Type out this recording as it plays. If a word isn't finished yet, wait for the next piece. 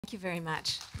Thank you very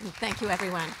much. And thank you,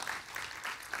 everyone.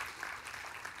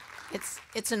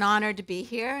 It's an honor to be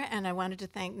here, and I wanted to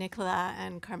thank Nicolas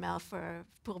and Carmel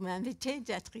pour m'inviter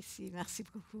d'être ici. Merci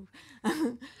beaucoup.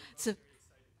 so,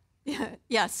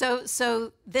 yeah.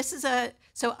 So this is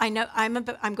So I know I'm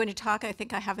going to talk. I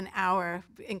think I have an hour,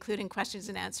 including questions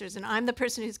and answers, and I'm the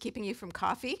person who's keeping you from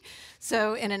coffee.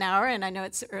 So in an hour, and I know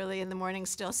it's early in the morning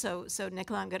still. So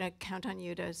Nicola, I'm going to count on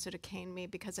you to sort of cane me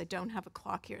because I don't have a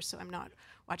clock here, so I'm not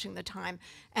watching the time.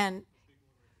 And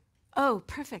oh,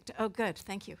 perfect. Oh, good.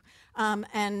 Thank you.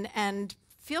 And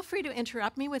feel free to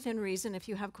interrupt me within reason if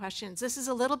you have questions. This is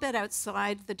a little bit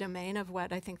outside the domain of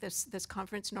what I think this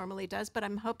conference normally does, but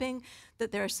I'm hoping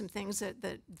that there are some things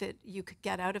that you could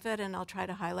get out of it, and I'll try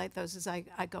to highlight those as I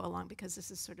go along because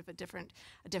this is sort of a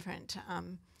different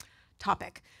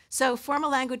topic. So formal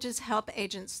languages help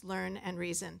agents learn and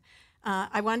reason.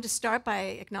 I wanted to start by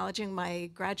acknowledging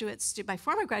my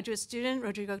former graduate student,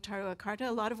 Rodrigo Taro Acarta.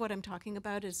 A lot of what I'm talking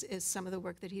about is some of the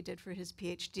work that he did for his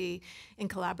PhD in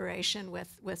collaboration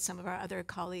with some of our other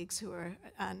colleagues who are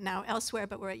now elsewhere,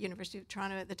 but were at University of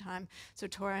Toronto at the time. So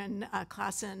Torin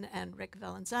Klassen and Rick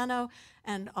Valenzano,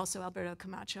 and also Alberto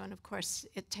Camacho. And of course,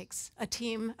 it takes a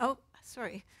team. Oh,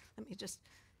 sorry. Let me just,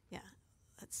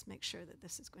 let's make sure that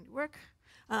this is going to work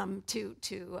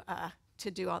to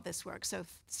do all this work.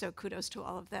 So kudos to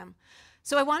all of them.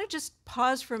 So I want to just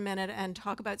pause for a minute and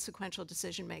talk about sequential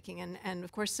decision making. And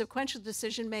of course, sequential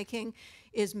decision making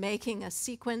is making a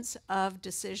sequence of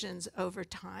decisions over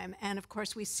time. And of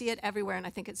course, we see it everywhere. And I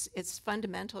think it's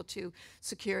fundamental to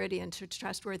security and to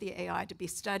trustworthy AI to be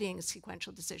studying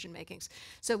sequential decision makings.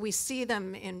 So we see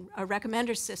them in a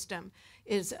recommender system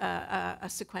is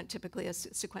typically a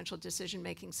sequential decision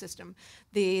making system.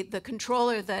 The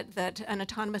controller that an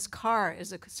autonomous car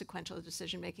is a sequential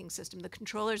decision making system. The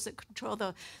controllers that control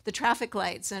the traffic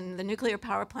lights and the nuclear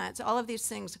power plants, all of these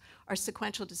things are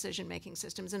sequential decision-making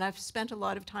systems, and I've spent a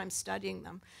lot of time studying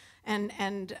them.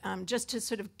 And just to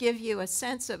sort of give you a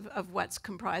sense of what's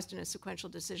comprised in a sequential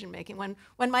decision-making, one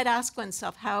might ask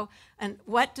oneself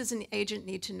what does an agent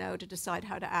need to know to decide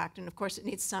how to act? And of course, it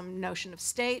needs some notion of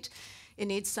state. It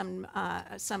needs some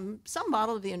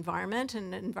model of the environment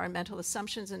and environmental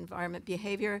assumptions and environment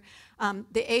behavior.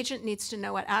 The agent needs to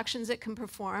know what actions it can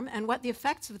perform and what the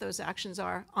effects of those actions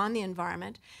are on the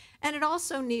environment. And it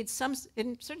also needs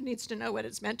it sort of needs to know what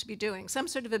it's meant to be doing, some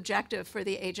sort of objective for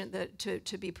the agent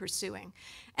to be pursuing.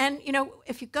 And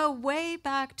if you go way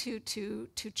back to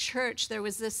church, there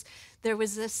was this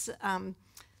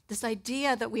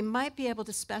idea that we might be able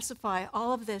to specify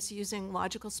all of this using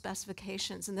logical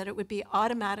specifications and that it would be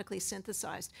automatically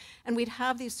synthesized. And we'd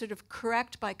have these sort of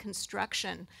correct by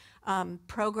construction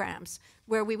programs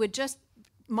where we would just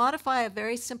modify a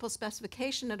very simple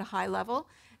specification at a high level,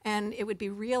 and it would be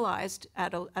realized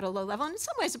at a low level. And in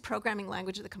some ways, a programming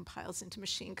language that compiles into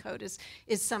machine code is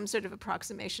some sort of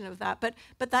approximation of that.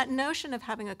 But that notion of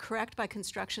having a correct by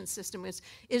construction system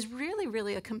is really,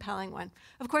 really a compelling one.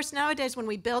 Of course, nowadays, when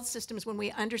we build systems, when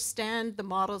we understand the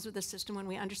models of the system, when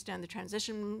we understand the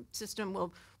transition system,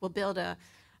 we'll build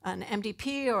an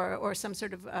MDP or some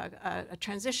sort of a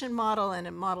transition model and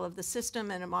a model of the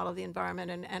system and a model of the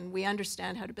environment, and we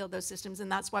understand how to build those systems,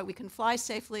 and that's why we can fly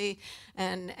safely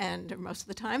and most of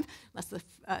the time, unless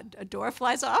a door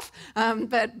flies off,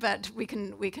 but we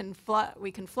can fly,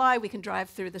 we can drive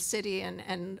through the city,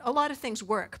 and a lot of things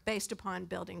work based upon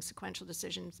building sequential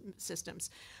decision systems.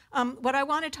 What I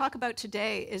want to talk about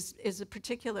today is a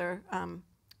particular,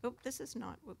 this is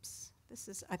not, whoops, this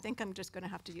is, I think I'm just going to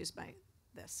have to use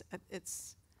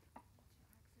this.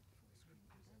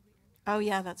 Oh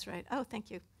yeah, that's right. Oh, thank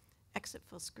you. Exit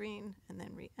full screen and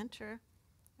then re-enter.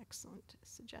 Excellent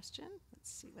suggestion.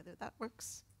 Let's see whether that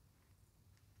works.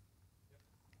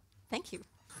 Thank you.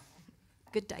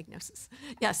 Good diagnosis.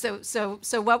 Yeah, so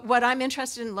what I'm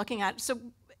interested in looking at,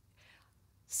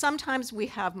 sometimes we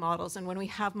have models, and when we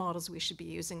have models, we should be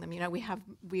using them.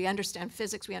 We understand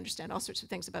physics, we understand all sorts of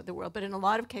things about the world, but in a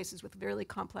lot of cases with really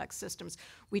complex systems,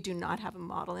 we do not have a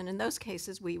model. And in those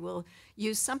cases, we will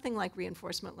use something like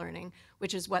reinforcement learning,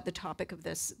 which is what the topic of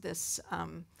this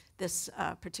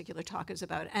particular talk is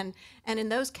about. And in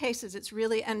those cases, it's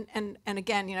really, and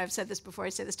again, I've said this before, I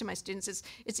say this to my students,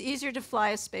 it's easier to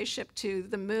fly a spaceship to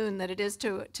the moon than it is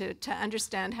to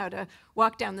understand how to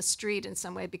walk down the street in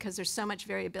some way, because there's so much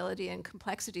variability and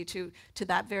complexity to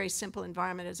that very simple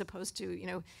environment, as opposed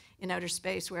to, in outer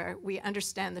space where we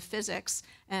understand the physics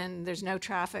and there's no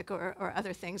traffic or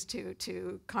other things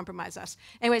to compromise us.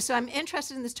 Anyway, so I'm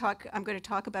interested in this talk. I'm going to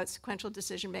talk about sequential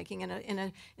decision making in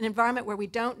an environment where we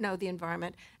don't know the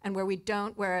environment and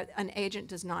where an agent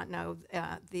does not know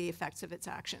the effects of its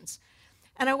actions.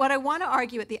 And what I want to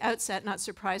argue at the outset, not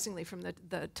surprisingly from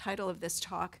the title of this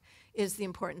talk, is the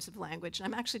importance of language. And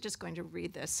I'm actually just going to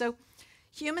read this. So,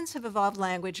 humans have evolved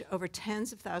language over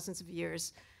tens of thousands of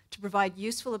years to provide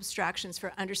useful abstractions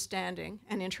for understanding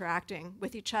and interacting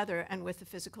with each other and with the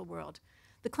physical world.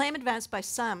 The claim advanced by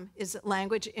some is that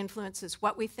language influences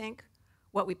what we think,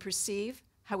 what we perceive,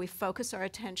 how we focus our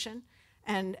attention,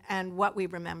 and what we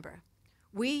remember.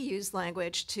 We use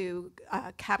language to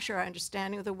capture our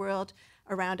understanding of the world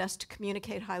around us, to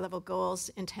communicate high-level goals,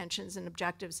 intentions, and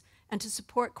objectives, and to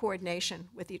support coordination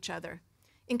with each other.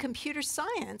 In computer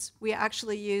science, we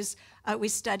actually use, we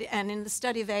study, and in the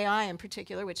study of AI in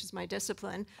particular, which is my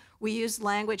discipline, we use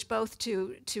language both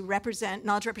to represent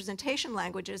knowledge representation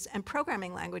languages and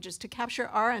programming languages to capture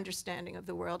our understanding of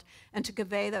the world and to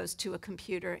convey those to a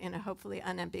computer in a hopefully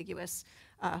unambiguous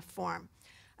form.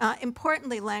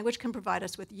 Importantly, language can provide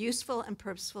us with useful and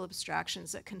purposeful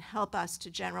abstractions that can help us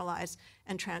to generalize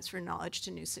and transfer knowledge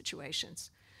to new situations.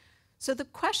 So the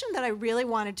question that I really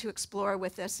wanted to explore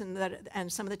with this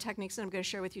and some of the techniques that I'm going to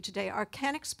share with you today are,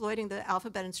 can exploiting the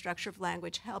alphabet and structure of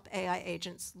language help AI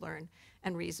agents learn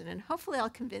and reason? And hopefully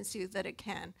I'll convince you that it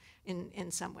can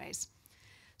in some ways.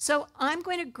 So I'm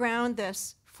going to ground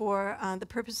this for the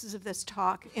purposes of this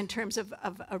talk in terms of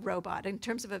a robot, in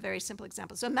terms of a very simple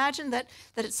example. So imagine that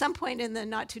at some point in the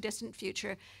not too distant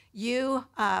future, you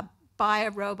buy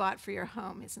a robot for your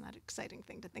home. Isn't that an exciting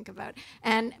thing to think about?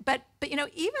 But you know,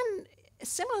 even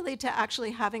similarly to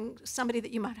actually having somebody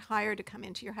that you might hire to come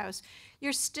into your house,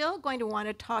 you're still going to want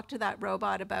to talk to that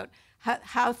robot about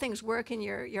how things work in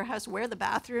your house, where the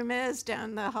bathroom is,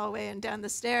 down the hallway and down the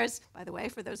stairs, by the way,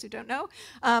 for those who don't know,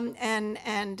 and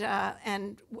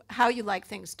how you like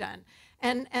things done.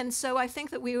 And so I think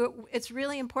that it's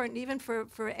really important, even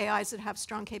for AIs that have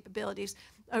strong capabilities,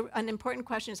 an important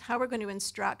question is how we're going to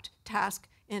instruct, task,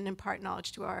 and impart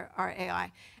knowledge to our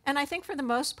AI. And I think for the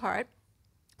most part,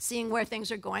 seeing where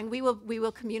things are going, we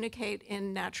will communicate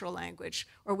in natural language,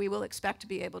 or we will expect to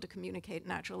be able to communicate in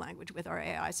natural language with our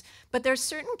AIs. But there are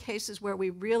certain cases where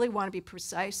we really want to be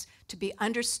precise, to be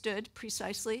understood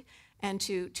precisely, and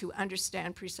to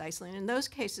understand precisely. And in those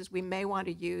cases, we may want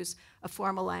to use a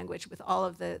formal language with all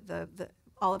of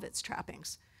all of its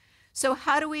trappings. So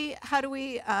how do we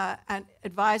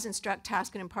advise, instruct,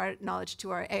 task, and impart knowledge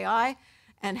to our AI?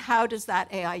 And how does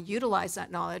that AI utilize that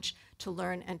knowledge to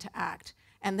learn and to act?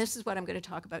 And this is what I'm going to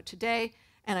talk about today.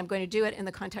 And I'm going to do it in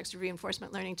the context of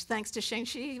reinforcement learning. Thanks to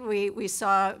Sheng-Chi, we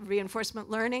saw reinforcement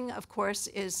learning, of course,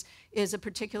 is a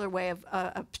particular way of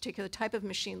a particular type of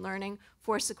machine learning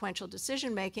for sequential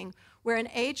decision making, where an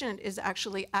agent is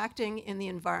actually acting in the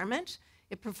environment.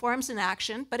 It performs an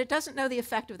action, but it doesn't know the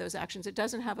effect of those actions. It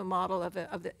doesn't have a model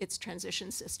of its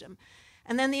transition system.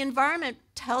 And then the environment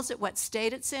tells it what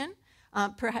state it's in.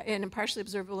 In a partially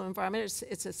observable environment,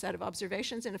 it's a set of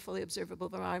observations. In a fully observable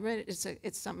environment,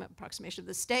 it's some approximation of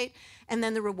the state, and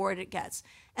then the reward it gets.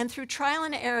 And through trial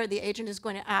and error, the agent is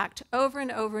going to act over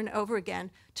and over and over again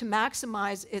to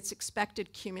maximize its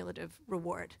expected cumulative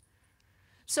reward.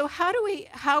 So how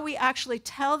we actually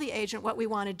tell the agent what we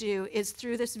want to do is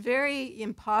through this very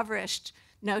impoverished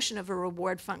notion of a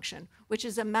reward function, which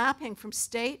is a mapping from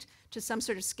state to some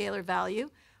sort of scalar value,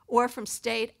 or from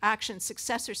state, action,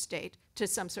 successor state to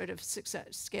some sort of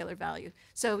scalar value.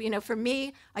 So, you know, for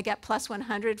me, I get plus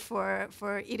 100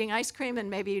 for eating ice cream and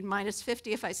maybe minus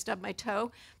 50 if I stub my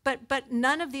toe. But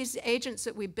none of these agents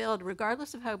that we build,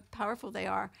 regardless of how powerful they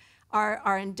are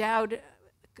endowed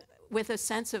with a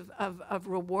sense of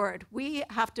reward. We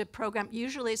have to program,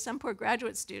 usually some poor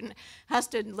graduate student has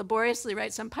to laboriously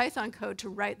write some Python code to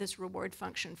write this reward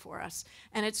function for us.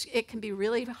 And it can be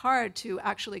really hard to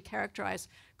actually characterize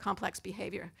complex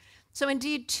behavior. So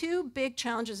indeed, two big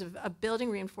challenges of building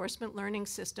reinforcement learning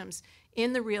systems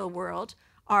in the real world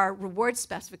are reward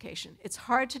specification. It's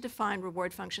hard to define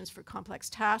reward functions for complex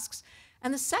tasks.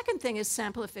 And the second thing is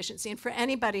sample efficiency. And for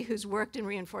anybody who's worked in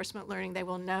reinforcement learning, they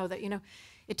will know that, you know,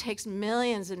 it takes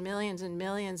millions and millions and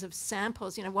millions of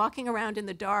samples, you know, walking around in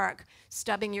the dark,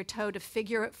 stubbing your toe to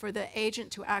figure it for the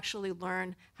agent to actually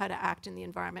learn how to act in the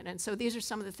environment. And so these are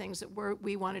some of the things that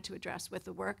we wanted to address with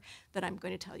the work that I'm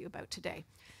going to tell you about today.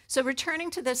 So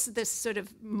returning to this sort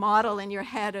of model in your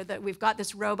head, or that we've got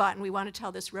this robot and we want to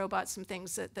tell this robot some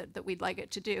things that we'd like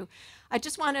it to do,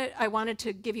 I wanted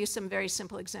to give you some very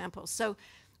simple examples. So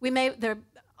there are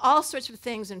all sorts of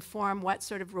things inform what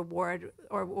sort of reward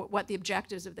or what the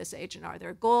objectives of this agent are. There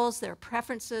are goals, there are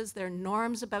preferences, there are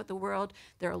norms about the world,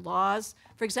 there are laws.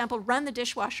 For example, run the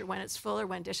dishwasher when it's full or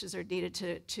when dishes are needed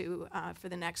for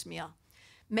the next meal.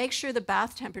 make sure the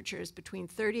bath temperature is between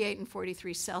 38 and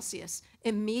 43 Celsius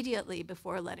immediately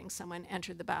before letting someone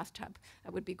enter the bathtub.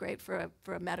 That would be great for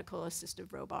a medical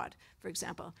assistive robot, for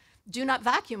example. Do not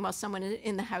vacuum while someone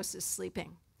in the house is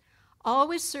sleeping.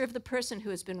 Always serve the person who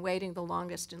has been waiting the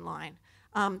longest in line.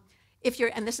 If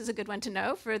you're, and this is a good one to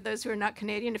know for those who are not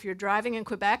Canadian, if you're driving in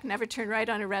Quebec, never turn right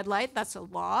on a red light. That's a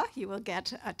law. You will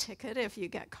get a ticket if you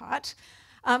get caught.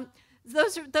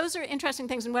 Those are interesting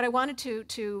things, and what I wanted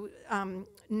to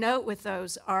note with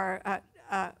those are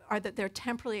that they're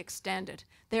temporally extended.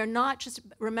 They are not just,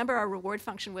 remember our reward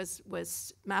function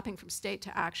was mapping from state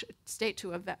to action, state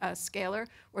to a scalar,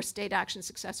 or state action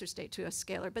successor state to a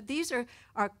scalar, but these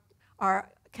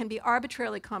can be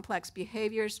arbitrarily complex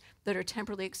behaviors that are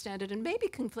temporally extended and maybe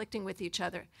conflicting with each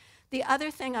other. The other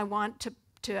thing I want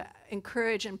to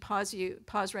encourage and pause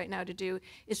right now to do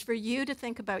is for you to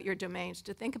think about your domains,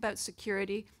 to think about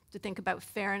security, to think about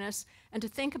fairness, and to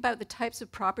think about the types of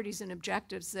properties and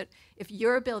objectives that if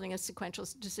you're building a sequential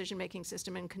decision-making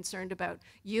system and concerned about,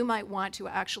 you might want to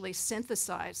actually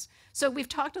synthesize. So we've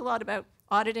talked a lot about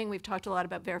auditing, we've talked a lot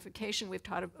about verification, we've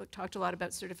talked a lot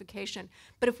about certification,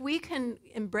 but if we can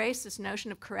embrace this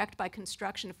notion of correct by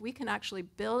construction, if we can actually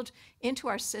build into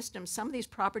our system some of these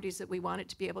properties that we want it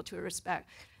to be able to respect,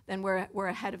 then we're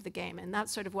ahead of the game. And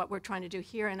that's sort of what we're trying to do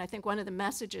here. And I think one of the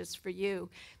messages for you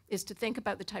is to think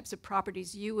about the types of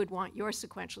properties you would want your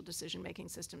sequential decision-making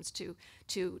systems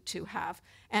to have.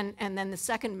 And then the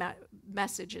second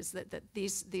message is that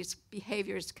these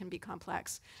behaviors can be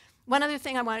complex. One other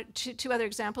thing two other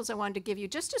examples I wanted to give you,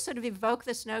 just to sort of evoke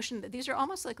this notion that these are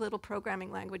almost like little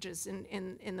programming languages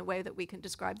in the way that we can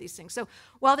describe these things. So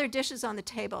while there are dishes on the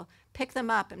table, pick them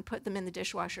up and put them in the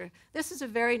dishwasher. This is a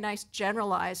very nice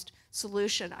generalized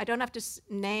solution. I don't have to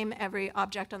name every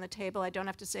object on the table. I don't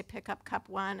have to say pick up cup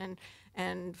 1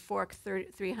 and fork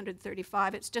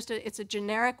 335. It's just it's a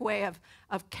generic way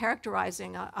of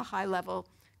characterizing a high-level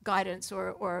guidance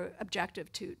or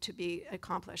objective to be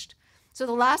accomplished. So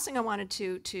the last thing I wanted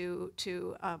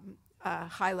to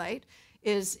highlight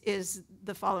is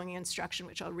the following instruction,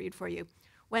 which I'll read for you.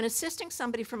 When assisting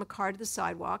somebody from a car to the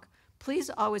sidewalk, please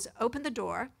always open the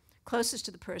door closest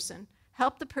to the person,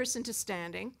 help the person to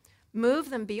standing, move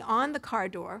them beyond the car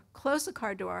door, close the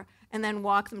car door, and then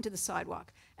walk them to the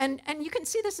sidewalk. And you can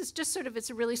see this is just sort of, it's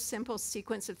a really simple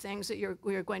sequence of things that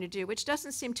we're going to do, which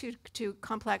doesn't seem too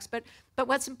complex, but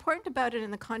what's important about it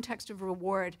in the context of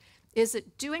reward is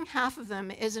that doing half of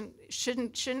them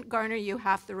shouldn't garner you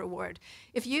half the reward.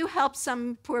 If you help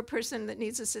some poor person that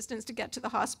needs assistance to get to the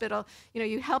hospital,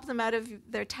 you help them out of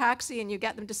their taxi and you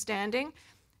get them to standing,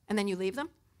 and then you leave them,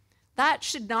 that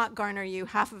should not garner you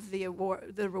half of the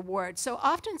reward. So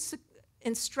often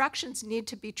instructions need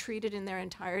to be treated in their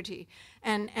entirety,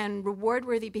 and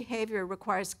reward-worthy behavior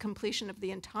requires completion of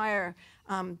the entire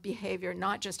behavior,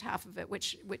 not just half of it,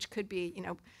 which could be,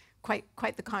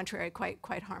 quite the contrary,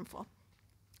 quite harmful.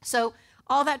 So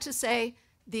all that to say,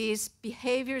 these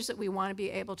behaviors that we want to be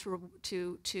able to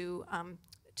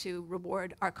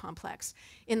reward are complex.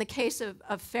 In the case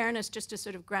of fairness, just to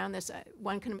sort of ground this,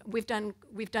 we've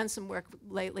done some work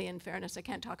lately in fairness. I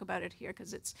can't talk about it here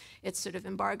because it's sort of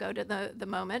embargoed at the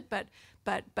moment,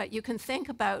 but you can think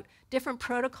about different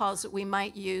protocols that we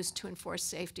might use to enforce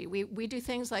safety. We do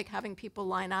things like having people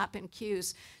line up in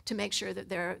queues to make sure that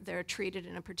they're treated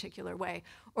in a particular way.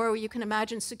 Or you can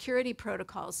imagine security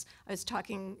protocols. I was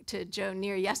talking to Joe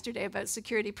Neer yesterday about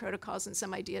security protocols and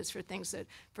some ideas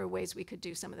for ways we could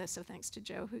do some of this. So thanks to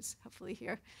Joe, who's hopefully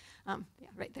here. Yeah,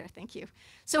 right there, thank you.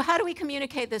 So how do we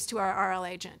communicate this to our RL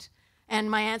agent? And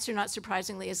my answer, not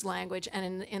surprisingly, is language,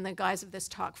 and in the guise of this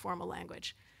talk, formal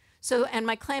language. So, and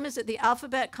my claim is that the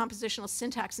alphabet, compositional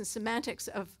syntax, and semantics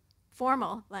of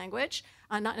formal language,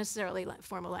 not necessarily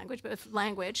formal language, but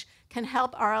language, can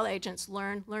help RL agents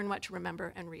learn what to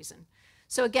remember and reason.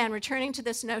 So again, returning to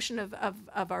this notion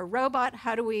of our robot,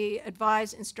 how do we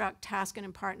advise, instruct, task, and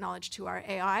impart knowledge to our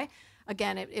AI?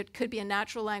 Again, it could be a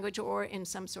natural language or in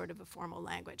some sort of a formal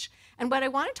language. And what I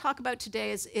want to talk about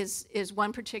today is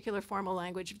one particular formal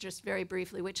language, just very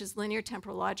briefly, which is linear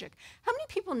temporal logic. How many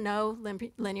people know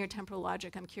linear temporal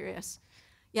logic? I'm curious.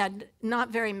 Yeah, not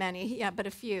very many, yeah, but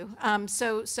a few.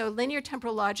 So linear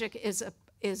temporal logic is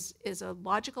a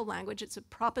logical language. It's a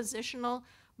propositional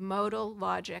modal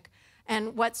logic.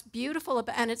 And what's beautiful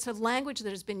about, and it's a language that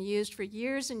has been used for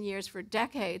years and years, for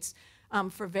decades,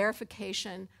 for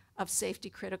verification of safety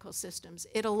critical systems.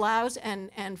 It allows,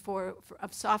 and for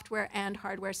of software and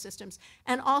hardware systems,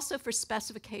 and also for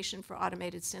specification for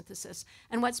automated synthesis.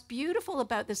 And what's beautiful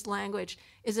about this language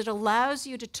is it allows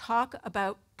you to talk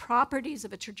about properties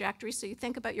of a trajectory. So you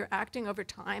think about you're acting over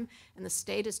time and the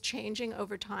state is changing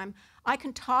over time. I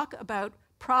can talk about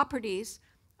properties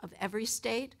of every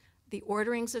state, the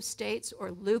orderings of states,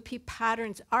 or loopy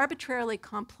patterns, arbitrarily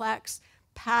complex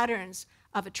patterns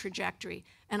of a trajectory,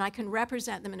 and I can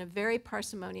represent them in a very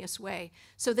parsimonious way.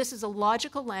 So this is a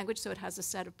logical language, so it has a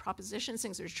set of propositions,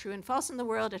 things that are true and false in the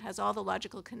world. It has all the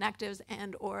logical connectives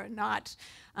and or not,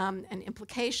 an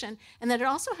implication, and then it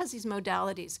also has these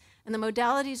modalities. And the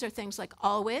modalities are things like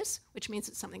always, which means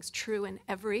that something's true in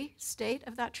every state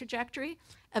of that trajectory.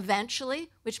 Eventually,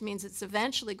 which means it's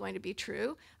eventually going to be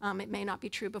true. It may not be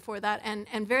true before that,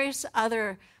 and various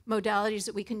other modalities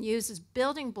that we can use as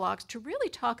building blocks to really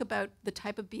talk about the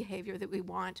type of behavior that we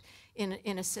want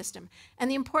in a system.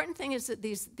 And the important thing is that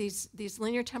these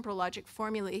linear temporal logic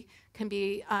formulae can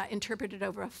be interpreted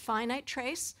over a finite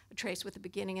trace, a trace with a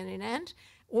beginning and an end,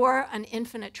 or an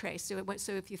infinite trace.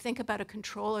 So if you think about a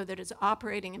controller that is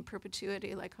operating in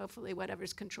perpetuity, like hopefully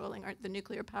whatever's controlling the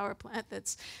nuclear power plant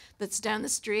that's down the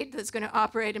street, that's going to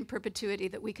operate in perpetuity,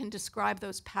 that we can describe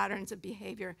those patterns of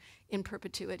behavior in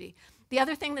perpetuity. The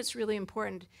other thing that's really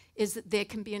important is that they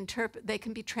can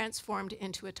be transformed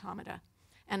into automata.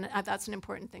 And that's an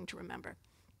important thing to remember.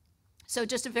 So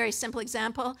just a very simple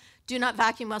example, do not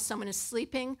vacuum while someone is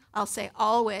sleeping. I'll say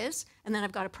always, and then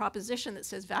I've got a proposition that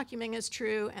says vacuuming is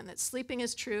true and that sleeping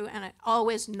is true, and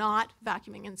always not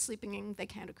vacuuming and sleeping, they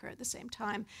can't occur at the same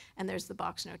time. And there's the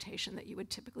box notation that you would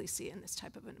typically see in this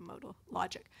type of a modal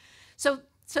logic. So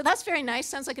that's very nice,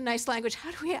 sounds like a nice language.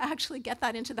 How do we actually get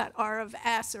that into that R of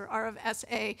S or R of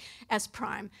SA, S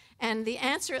prime? And the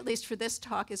answer, at least for this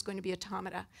talk, is going to be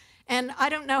automata. And I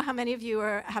don't know how many of you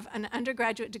have an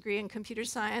undergraduate degree in computer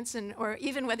science, or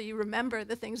even whether you remember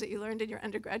the things that you learned in your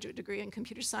undergraduate degree in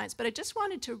computer science, but I just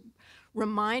wanted to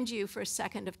remind you for a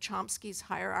second of Chomsky's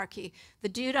hierarchy. The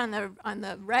dude on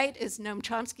the right is Noam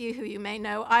Chomsky, who you may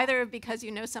know either because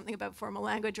you know something about formal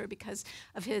language or because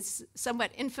of his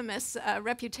somewhat infamous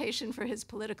reputation for his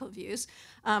political views.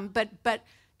 But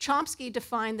Chomsky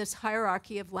defined this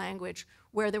hierarchy of language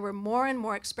where there were more and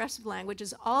more expressive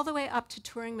languages all the way up to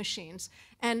Turing machines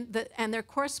and their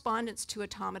correspondence to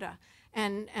automata.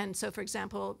 And so, for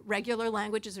example, regular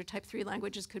languages or type 3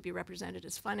 languages could be represented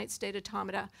as finite state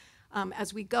automata.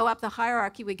 As we go up the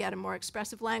hierarchy, we get a more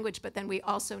expressive language, but then we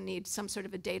also need some sort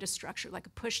of a data structure, like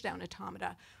a push-down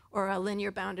automata or a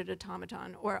linear bounded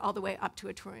automaton, or all the way up to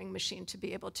a Turing machine to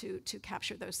be able to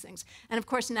capture those things. And of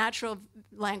course, natural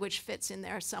language fits in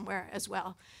there somewhere as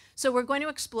well. So we're going to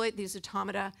exploit these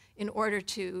automata in order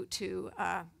to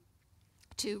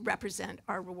represent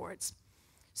our rewards.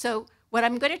 So what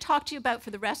I'm going to talk to you about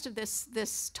for the rest of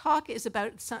this talk is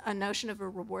about a notion of a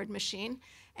reward machine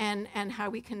and how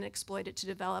we can exploit it to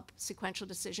develop sequential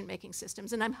decision-making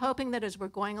systems. And I'm hoping that as we're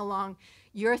going along,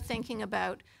 you're thinking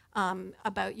about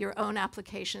your own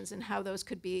applications and how those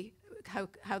could be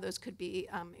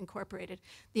incorporated.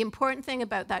 The important thing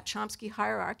about that Chomsky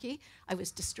hierarchy, I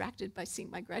was distracted by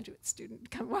seeing my graduate student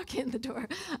come walk in the door,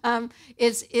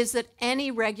 is that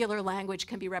any regular language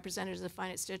can be represented as a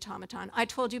finite state automaton. I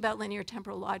told you about linear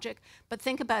temporal logic, but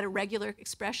think about a regular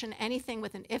expression, anything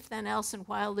with an if, then, else, and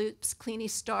while loops, Kleene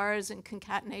stars, and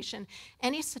concatenation.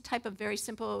 Any type of very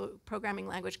simple programming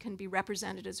language can be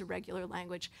represented as a regular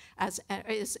language,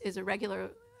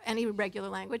 any regular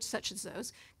language, such as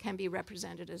those, can be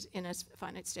represented as in a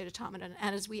finite state automaton.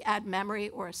 And as we add memory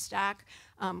or a stack,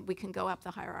 we can go up the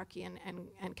hierarchy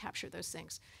and capture those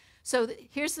things. So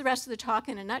here's the rest of the talk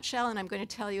in a nutshell, and I'm going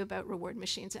to tell you about reward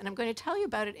machines. And I'm going to tell you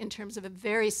about it in terms of a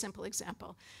very simple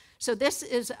example. So this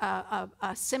is a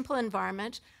simple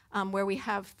environment where we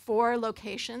have 4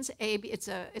 locations. It's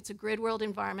a grid world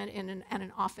environment and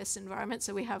an office environment.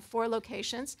 So we have 4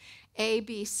 locations, A,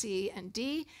 B, C, and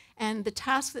D. And the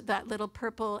task that little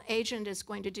purple agent is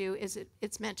going to do is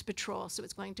it's meant to patrol. So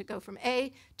it's going to go from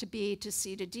A to B to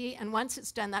C to D. And once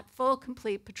it's done that full,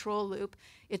 complete patrol loop,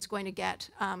 it's going to get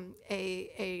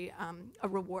a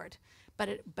reward.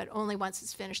 But only once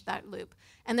it's finished that loop.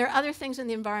 And there are other things in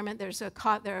the environment. There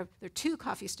are 2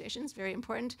 coffee stations, very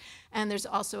important, and there's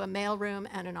also a mail room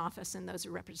and an office, and those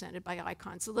are represented by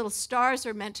icons. The little stars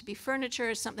are meant to be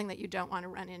furniture, something that you don't want to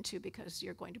run into because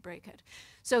you're going to break it.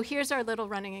 So here's our little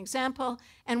running example,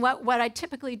 and what I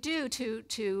typically do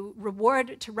to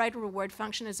write a reward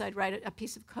function is I'd write a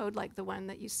piece of code like the one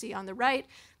that you see on the right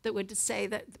that would say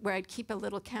that where I'd keep a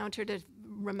little counter to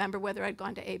remember whether I'd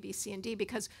gone to A, B, C, and D,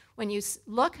 because when you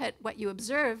look at what you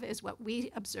observe is what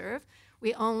we observe.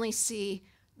 We only see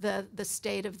the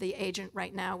state of the agent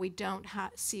right now. We don't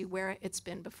see where it's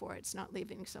been before. It's not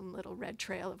leaving some little red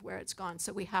trail of where it's gone.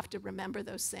 So we have to remember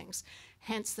those things.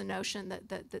 Hence the notion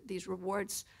that these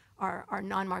rewards are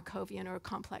non-Markovian or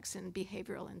complex and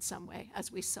behavioral in some way,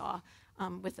 as we saw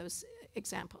with those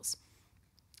examples.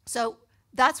 So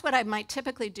that's what I might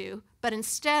typically do, but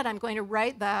instead I'm going to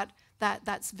write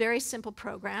that's very simple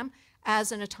program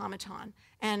as an automaton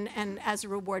and as a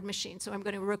reward machine. So I'm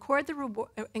going to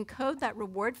encode that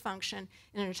reward function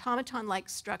in an automaton-like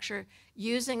structure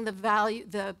using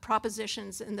the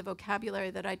propositions and the vocabulary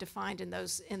that I defined in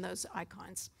those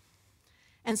icons.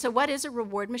 And so what is a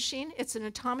reward machine? It's an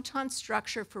automaton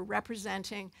structure for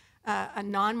representing a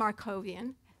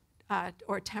non-Markovian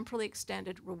or temporally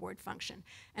extended reward function.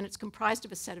 And it's comprised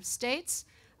of a set of states,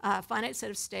 a finite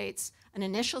set of states, an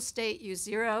initial state,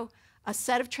 U0, a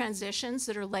set of transitions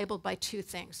that are labeled by two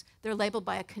things. They're labeled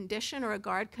by a condition or a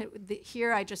guard.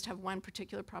 Here I just have one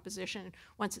particular proposition.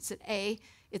 Once it's at A,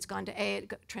 it's gone to A,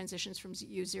 it transitions from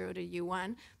U0 to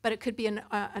U1. But it could be an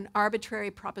arbitrary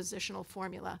propositional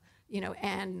formula,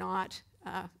 and not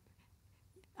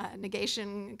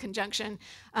negation, conjunction.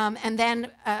 And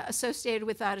then associated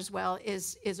with that as well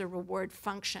is a reward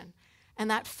function. And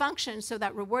that function, so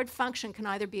that reward function can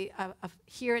either be,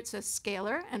 here it's a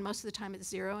scalar, and most of the time it's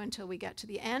 0 until we get to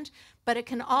the end, but it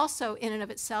can also, in and of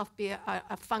itself, be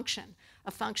a function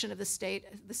of the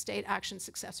state action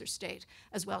successor state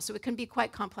as well. So it can be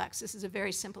quite complex. This is a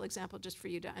very simple example just for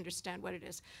you to understand what it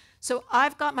is. So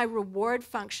I've got my reward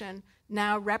function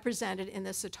now represented in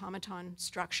this automaton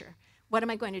structure. What am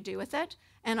I going to do with it?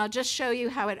 And I'll just show you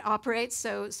how it operates.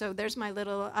 So there's my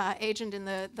little agent in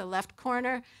the left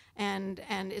corner, and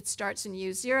it starts in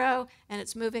U0, and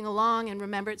it's moving along. And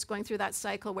remember, it's going through that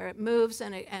cycle where it moves,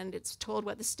 and it's told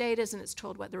what the state is, and it's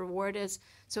told what the reward is.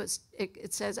 So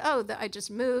it says, oh, I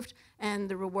just moved, and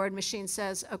the reward machine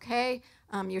says, okay,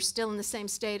 you're still in the same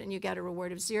state, and you get a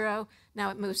reward of 0. Now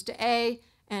it moves to A,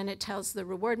 and it tells the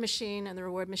reward machine, and the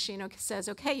reward machine says,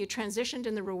 okay, you transitioned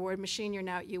in the reward machine, you're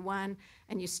now at U1,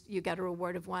 and you get a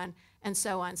reward of 1, and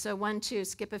so on. So 1, 2,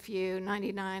 skip a few,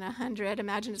 99, 100.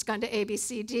 Imagine it's gone to A, B,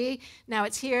 C, D. Now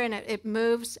it's here, and it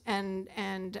moves, and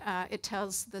it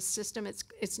tells the system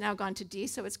it's now gone to D,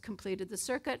 so it's completed the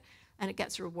circuit, and it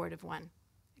gets a reward of 1.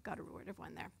 It got a reward of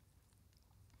 1 there.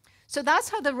 So that's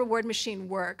how the reward machine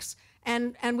works.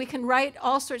 And we can write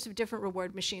all sorts of different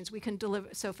reward machines. We can deliver,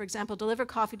 so for example, deliver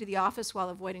coffee to the office while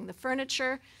avoiding the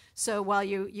furniture. So while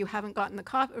you haven't gotten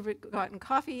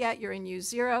coffee yet, you're in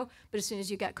U0, but as soon as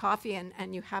you get coffee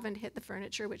and you haven't hit the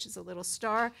furniture, which is a little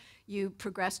star, you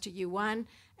progress to U1,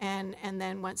 and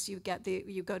then once you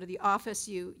go to the office,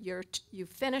 you've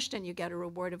finished and you get a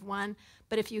reward of 1.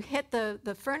 But if you hit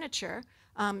the furniture,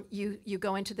 you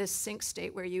go into this sync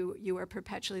state where you are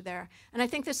perpetually there. And I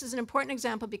think this is an important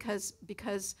example because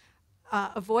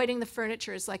avoiding the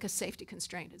furniture is like a safety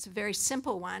constraint. It's a very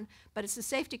simple one, but it's a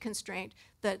safety constraint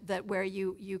that where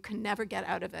you can never get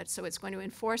out of it. So it's going to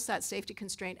enforce that safety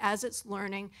constraint as it's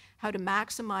learning how to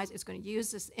maximize. It's going to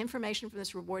use this information from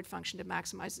this reward function to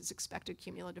maximize its expected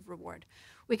cumulative reward.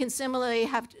 We can similarly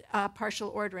have partial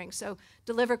ordering. So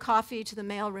deliver coffee to the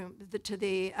mail room,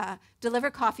 deliver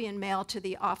coffee and mail to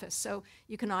the office. So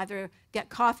you can either get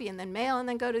coffee and then mail and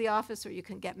then go to the office, or you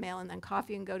can get mail and then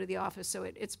coffee and go to the office. So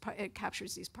it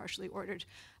captures these partially ordered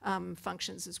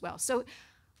functions as well. So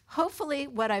hopefully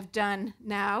what I've done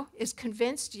now is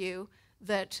convinced you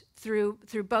that through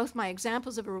both my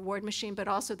examples of a reward machine, but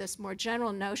also this more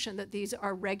general notion that these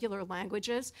are regular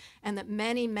languages, and that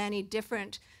many, many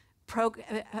different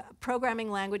programming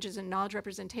languages and knowledge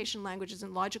representation languages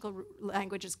and logical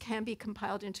languages can be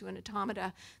compiled into an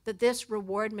automata, that this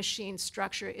reward machine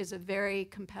structure is a very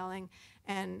compelling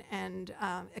and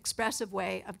expressive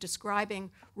way of describing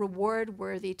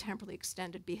reward-worthy temporally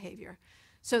extended behavior.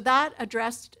 So that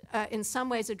in some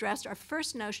ways addressed our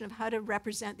first notion of how to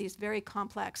represent these very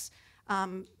complex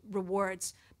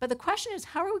rewards. But the question is,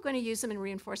 how are we going to use them in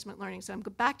reinforcement learning? So I'm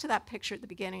back to that picture at the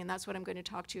beginning, and that's what I'm going to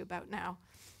talk to you about now.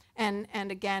 And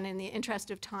again, in the interest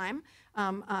of time,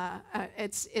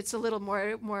 it's a little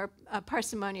more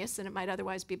parsimonious than it might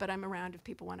otherwise be, but I'm around if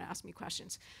people want to ask me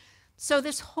questions. So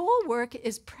this whole work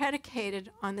is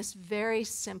predicated on this very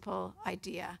simple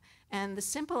idea. And the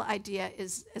simple idea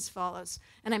is as follows.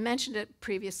 And I mentioned it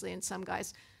previously in some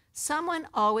guys. Someone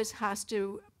always has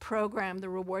to program the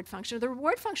reward function. The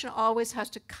reward function always has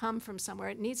to come from somewhere.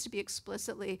 It needs to be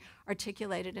explicitly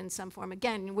articulated in some form.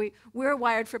 Again, we're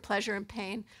wired for pleasure and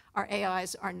pain. Our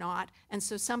AIs are not. And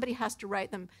so somebody has to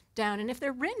write them down. And if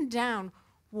they're written down,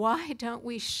 why don't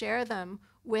we share them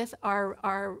with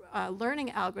our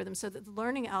learning algorithm so that the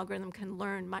learning algorithm can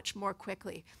learn much more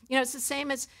quickly? You know, it's the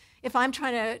same as if I'm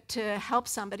trying to help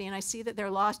somebody and I see that they're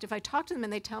lost. If I talk to them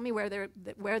and they tell me where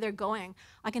they're going,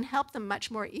 I can help them much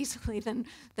more easily than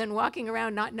walking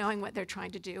around not knowing what they're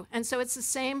trying to do. And so it's the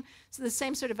same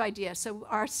sort of idea. So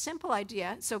our simple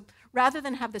idea, so rather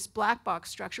than have this black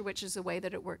box structure, which is the way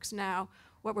that it works now,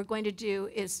 what we're going to do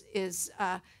is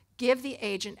give the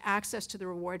agent access to the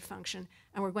reward function,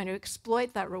 and we're going to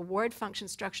exploit that reward function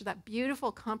structure, that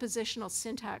beautiful compositional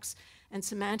syntax and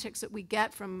semantics that we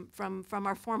get from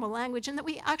our formal language, and that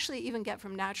we actually even get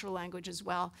from natural language as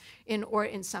well,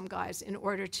 in some guys, in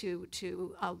order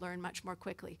to learn much more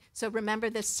quickly. So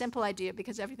remember this simple idea,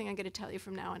 because everything I'm going to tell you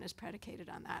from now on is predicated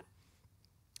on that.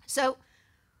 So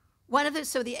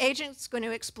the agent's going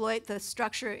to exploit the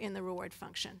structure in the reward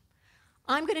function.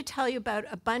 I'm going to tell you about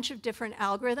a bunch of different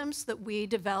algorithms that we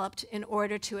developed in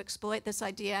order to exploit this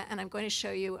idea, and I'm going to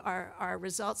show you our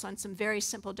results on some very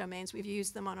simple domains. We've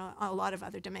used them on a lot of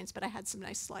other domains, but I had some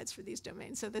nice slides for these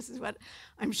domains, so this is what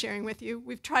I'm sharing with you.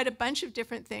 We've tried a bunch of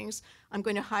different things. I'm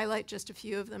going to highlight just a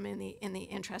few of them in the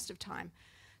interest of time.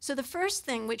 So the first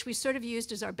thing, which we sort of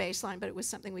used as our baseline, but it was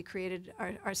something we created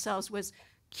ourselves, was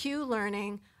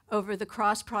Q-learning over the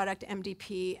cross-product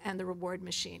MDP and the reward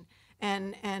machine.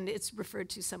 And it's referred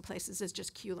to some places as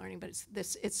just Q-learning, but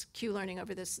it's Q-learning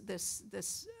over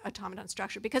this automaton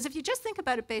structure. Because if you just think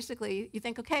about it, basically, you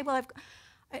think, okay, well,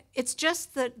 it's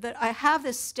just that I have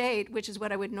this state, which is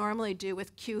what I would normally do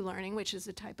with Q-learning, which is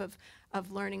a type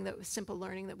of learning, simple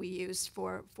learning that we use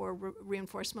for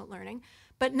reinforcement learning.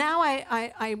 But now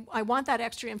I want that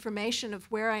extra information of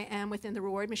where I am within the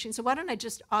reward machine. So why don't I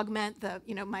just augment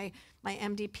my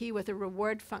MDP with a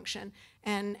reward function,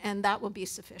 and that will be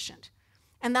sufficient.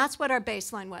 And that's what our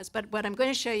baseline was. But what I'm going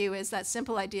to show you is that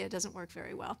simple idea doesn't work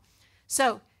very well.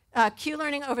 So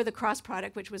Q-learning over the cross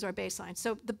product, which was our baseline.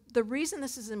 So the reason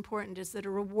this is important is that a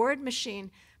reward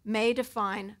machine may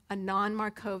define a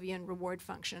non-Markovian reward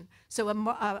function. So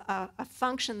a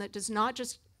function that does not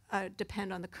just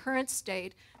depend on the current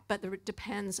state, but that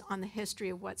depends on the history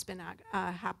of what's been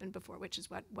happened before, which is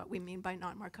what we mean by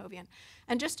non-Markovian.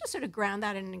 And just to sort of ground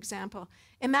that in an example,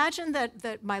 imagine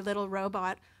that my little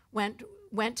robot went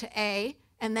to A,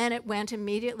 and then it went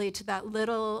immediately to that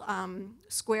little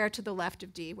square to the left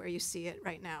of D, where you see it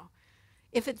right now.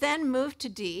 If it then moved to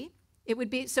D, it would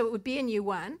be in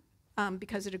U1,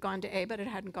 because it had gone to A, but it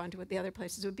hadn't gone to the other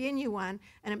places. It would be in U1,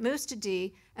 and it moves to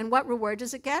D, and what reward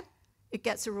does it get? It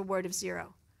gets a reward of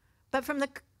 0. But from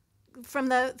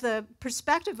the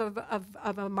perspective of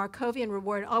a Markovian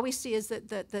reward, all we see is that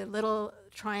the little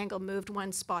triangle moved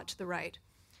one spot to the right.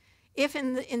 If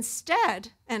instead,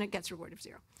 and it gets a reward of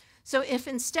 0. So if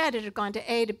instead it had gone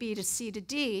to A to B to C to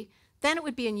D, then it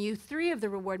would be in U3 of the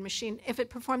reward machine if it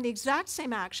performed the exact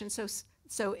same action,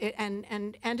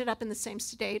 and ended up in the same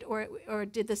state, or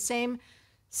did the same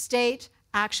state,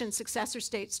 action, successor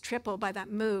states triple by that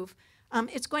move.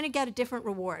 It's going to get a different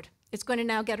reward. It's going to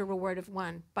now get a reward of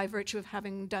 1 by virtue of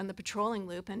having done the patrolling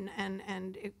loop and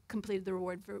it completed the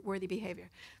reward-worthy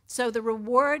behavior. So the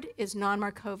reward is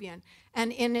non-Markovian,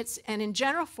 and in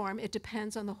general form, it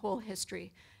depends on the whole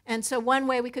history. And so one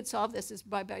way we could solve this is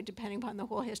by depending upon the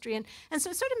whole history. And so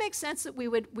it sort of makes sense that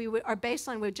our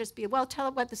baseline would just be, well, tell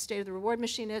it what the state of the reward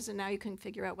machine is, and now you can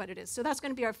figure out what it is. So that's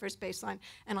going to be our first baseline,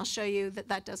 and I'll show you that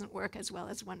that doesn't work as well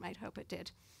as one might hope it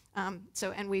did.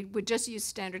 And we would just use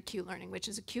standard Q-learning, which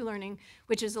is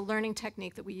a learning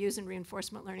technique that we use in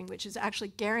reinforcement learning, which is actually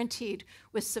guaranteed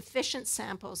with sufficient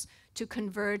samples to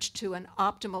converge to an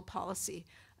optimal policy,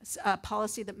 a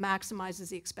policy that maximizes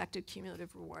the expected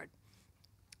cumulative reward.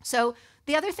 So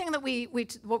the other thing that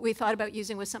what we thought about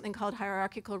using was something called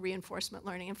hierarchical reinforcement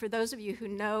learning. And for those of you who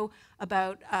know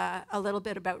about a little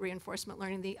bit about reinforcement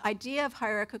learning, the idea of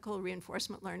hierarchical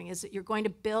reinforcement learning is that you're going to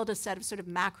build a set of sort of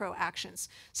macro actions,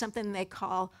 something they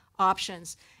call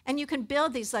options. And you can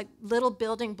build these like little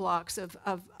building blocks of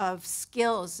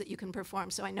skills that you can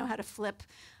perform. So I know how to flip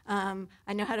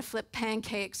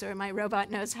pancakes, or my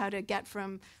robot knows how to get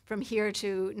from here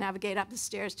to navigate up the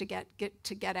stairs to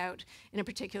get out in a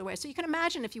particular way. So you can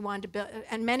imagine if you wanted to build,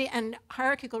 and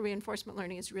hierarchical reinforcement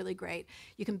learning is really great.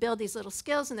 You can build these little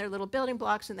skills, and they're little building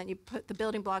blocks, and then you put the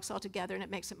building blocks all together, and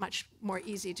it makes it much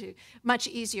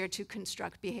easier to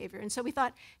construct behavior. And so we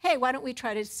thought, hey, why don't we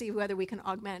try to see whether we can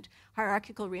augment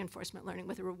hierarchical reinforcement learning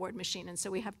with a reward machine? And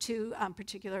so we have two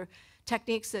particular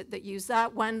techniques that use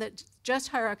that. One that's just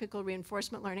hierarchical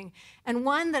reinforcement learning, and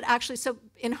one that actually, so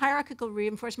in hierarchical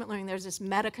reinforcement learning, there's this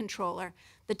meta controller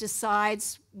that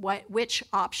decides which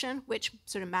option, which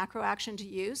sort of macro action to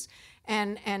use.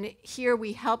 And here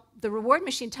we help, the reward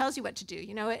machine tells you what to do.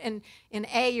 You know, in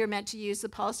A, you're meant to use the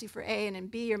policy for A, and in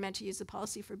B, you're meant to use the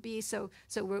policy for B, so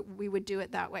we would do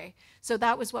it that way. So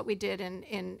that was what we did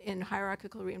in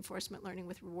hierarchical reinforcement learning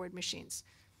with reward machines.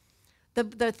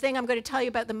 The thing I'm going to tell you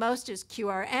about the most is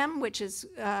QRM, which is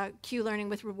Q learning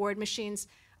with reward machines.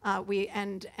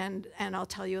 And I'll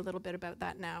tell you a little bit about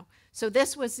that now. So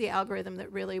this was the algorithm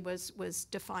that really was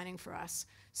defining for us.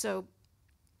 So,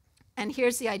 and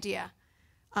here's the idea.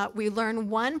 We learn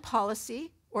one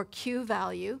policy or Q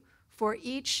value for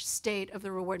each state of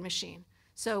the reward machine.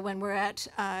 So when we're at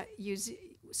when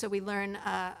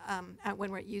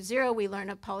we're at U0, we learn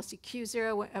a policy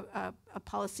Q0, a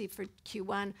policy for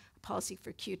Q1, a policy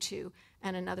for Q2,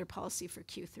 and another policy for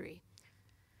Q3.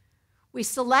 We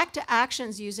select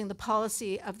actions using the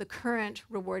policy of the current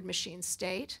reward machine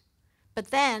state,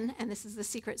 but then, and this is the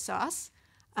secret sauce,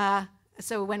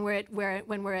 so when we're at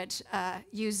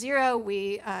U0,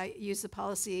 we use the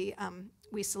policy,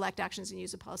 we select actions and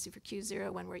use the policy for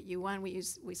Q0. When we're at U1,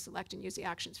 we select and use the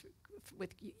actions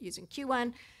using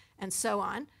Q1, and so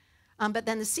on. But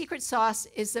then the secret sauce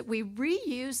is that we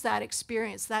reuse that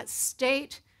experience, that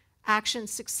state, action,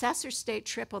 successor state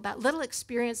triple, that little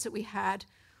experience that we had.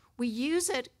 We use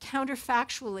it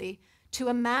counterfactually to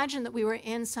imagine that we were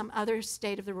in some other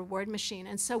state of the reward machine.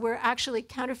 And so we're actually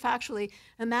counterfactually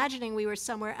imagining we were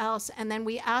somewhere else, and then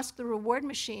we ask the reward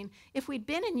machine, if we'd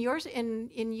been in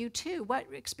U2, what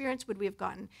experience would we have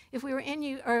gotten? If we were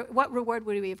in what reward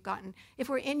would we have gotten? If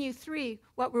we're in U3,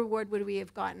 what reward would we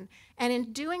have gotten? And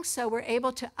in doing so, we're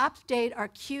able to update our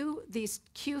these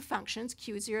Q functions,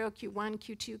 Q0, Q1,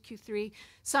 Q2, Q3,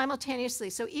 simultaneously.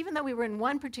 So even though we were in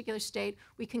one particular state,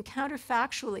 we can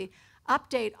counterfactually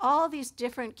update all these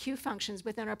different Q functions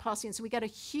within our policy, and so we get a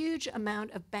huge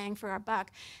amount of bang for our buck.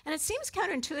 And it seems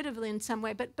counterintuitively in some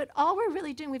way, but all we're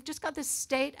really doing, we've just got this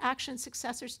state, action,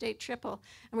 successor state triple,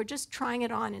 and we're just trying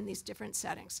it on in these different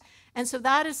settings. And so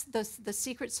that is the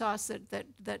secret sauce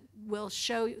that will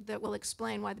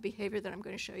explain why the behavior that I'm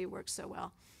going to show you works so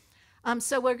well.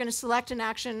 So we're going to select an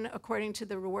action according to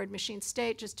the reward machine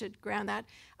state, just to ground that.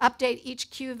 Update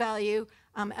each Q value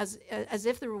as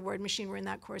if the reward machine were in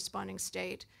that corresponding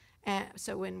state.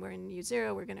 So when we're in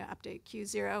U0, we're going to update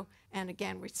Q0, and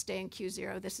again, we stay in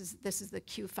Q0. This is the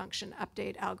Q function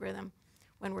update algorithm.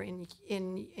 When we're in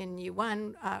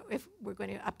U1, if we're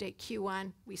going to update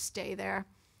Q1, we stay there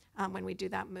when we do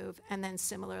that move. And then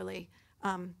similarly,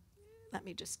 let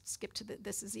me just skip to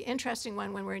this is the interesting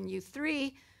one. When we're in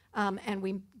U3, and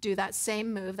we do that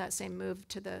same move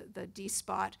to the D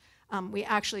spot, we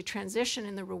actually transition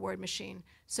in the reward machine.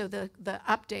 So the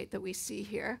update that we see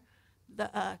here,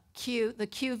 the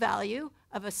Q value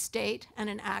of a state and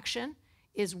an action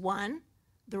is 1,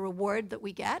 the reward that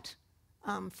we get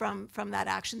from that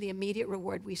action, the immediate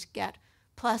reward we get,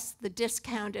 plus the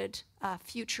discounted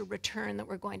future return that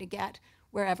we're going to get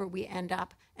wherever we end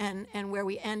up. And where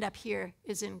we end up here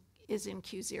is in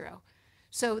Q0.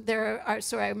 So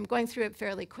I'm going through it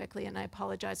fairly quickly, and I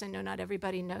apologize. I know not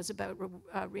everybody knows about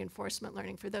reinforcement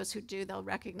learning. For those who do, they'll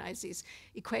recognize these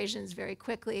equations very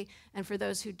quickly. And for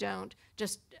those who don't,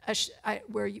 just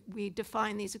where we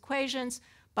define these equations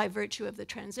by virtue of the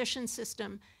transition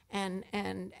system, and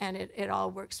it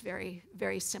all works very,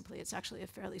 very simply. It's actually a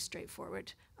fairly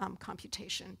straightforward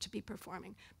computation to be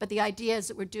performing. But the idea is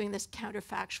that we're doing this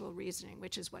counterfactual reasoning,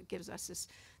 which is what gives us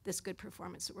this good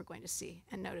performance that we're going to see.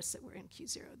 And notice that we're in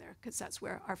Q0 there, because that's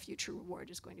where our future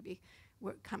reward is going to be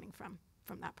coming from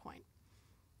that point.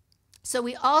 So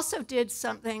we also did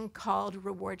something called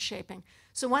reward shaping.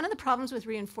 So one of the problems with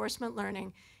reinforcement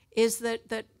learning is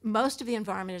that most of the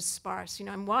environment is sparse. You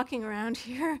know, I'm walking around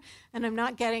here and I'm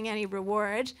not getting any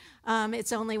reward.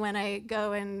 It's only when I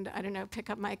go and, I don't know, pick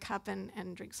up my cup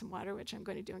and drink some water, which I'm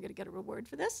going to do. I'm going to get a reward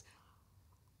for this.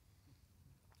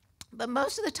 But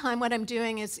most of the time what I'm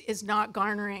doing is not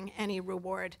garnering any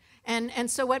reward. And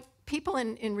so what people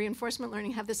in reinforcement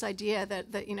learning have this idea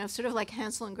that, you know, sort of like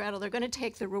Hansel and Gretel, they're going to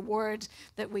take the reward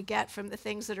that we get from the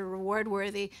things that are reward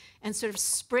worthy and sort of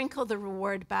sprinkle the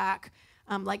reward back,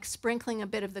 like sprinkling a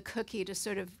bit of the cookie to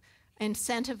sort of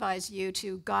incentivize you,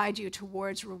 to guide you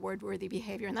towards reward-worthy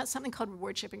behavior. And that's something called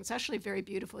reward shaping. It's actually very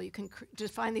beautiful. You can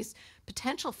define these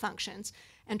potential functions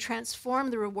and transform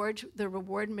the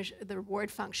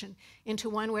reward function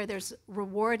into one where there's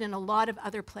reward in a lot of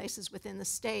other places within the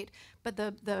state. But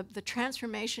the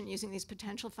transformation using these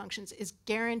potential functions is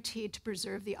guaranteed to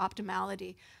preserve the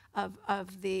optimality of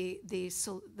the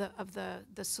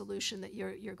solution that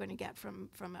you're going to get from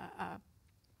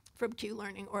from Q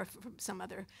learning or from some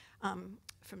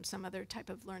other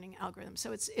type of learning algorithm.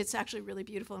 So it's actually really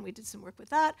beautiful, and we did some work with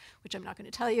that, which I'm not going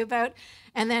to tell you about.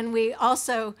 And then we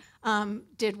also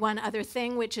did one other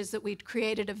thing, which is that we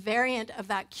created a variant of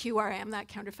that QRM, that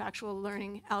counterfactual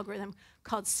learning algorithm,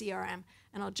 called CRM.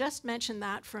 And I'll just mention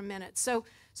that for a minute. So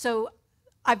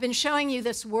I've been showing you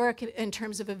this work in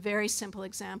terms of a very simple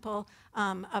example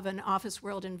of an office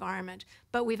world environment,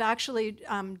 but we've actually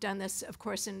done this, of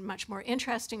course, in much more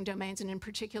interesting domains, and in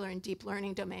particular in deep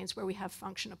learning domains where we have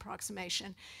function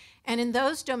approximation. And in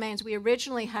those domains, we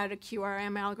originally had a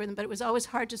QRM algorithm, but it was always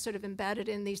hard to sort of embed it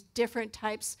in these different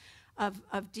types of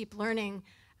deep learning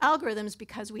algorithms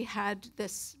because we had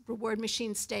this reward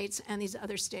machine states and these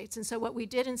other states. And so what we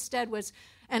did instead was,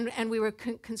 and we were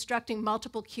constructing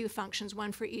multiple Q functions,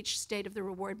 one for each state of the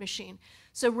reward machine.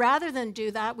 So rather than do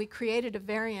that, we created a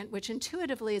variant which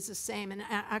intuitively is the same and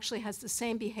actually has the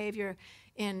same behavior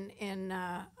in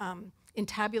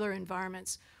tabular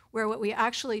environments, where what we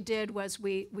actually did was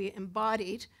we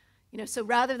embodied, so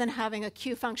rather than having a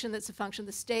Q function that's a function of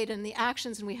the state and the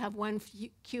actions, and we have one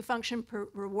Q function per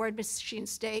reward machine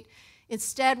state,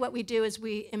 instead what we do is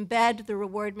we embed the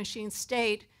reward machine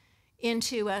state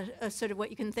into a sort of what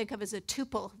you can think of as a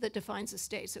tuple that defines a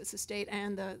state. So it's the state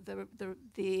and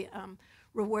the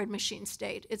reward machine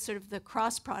state. It's sort of the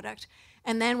cross product.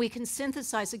 And then we can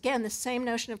synthesize, again, the same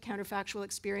notion of counterfactual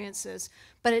experiences,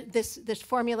 but this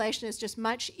formulation is just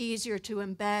much easier to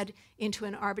embed into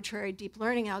an arbitrary deep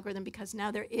learning algorithm because now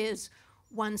there is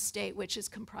one state which is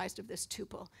comprised of this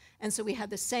tuple. And so we have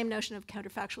the same notion of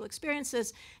counterfactual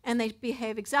experiences, and they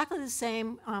behave exactly the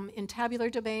same in tabular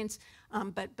domains,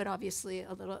 but obviously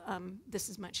a little, this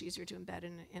is much easier to embed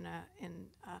in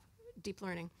deep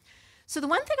learning. So the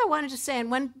one thing I wanted to say,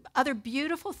 and one other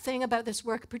beautiful thing about this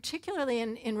work, particularly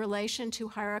in relation to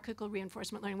hierarchical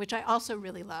reinforcement learning, which I also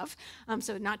really love,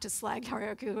 so not to slag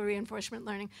hierarchical reinforcement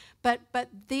learning, but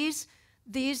this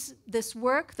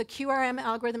work, the QRM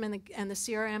algorithm and the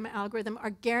CRM algorithm,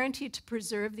 are guaranteed to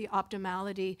preserve the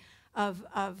optimality of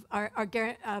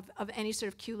any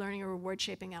sort of Q learning or reward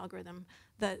shaping algorithm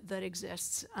that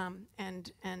exists,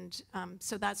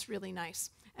 so that's really nice.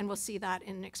 And we'll see that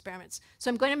in experiments. So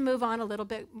I'm going to move on a little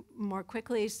bit more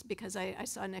quickly because I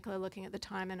saw Nicola looking at the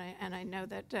time, and I know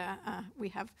that we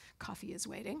have coffee is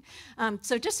waiting.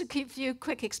 So just a few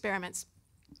quick experiments.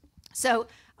 So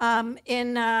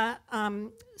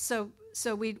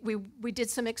we did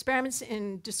some experiments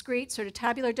in discrete sort of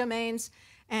tabular domains,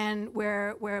 and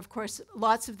where of course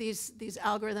lots of these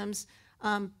algorithms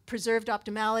preserved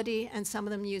optimality, and some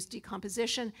of them used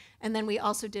decomposition. And then we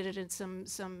also did it in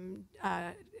some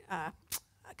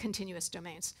continuous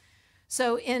domains.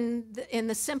 So in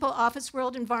the simple office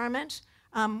world environment,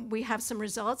 we have some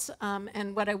results.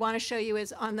 And what I want to show you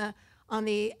is on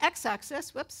the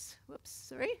x-axis.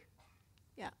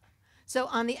 So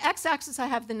on the x-axis, I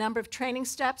have the number of training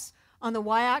steps. On the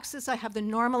y-axis, I have the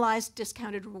normalized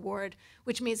discounted reward,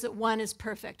 which means that 1 is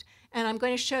perfect. And I'm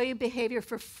going to show you behavior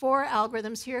for 4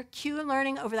 algorithms here. Q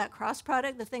learning over that cross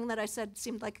product, the thing that I said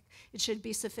seemed like it should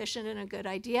be sufficient and a good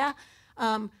idea.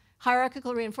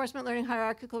 Hierarchical reinforcement learning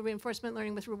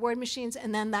with reward machines,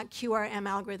 and then that QRM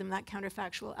algorithm, that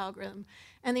counterfactual algorithm.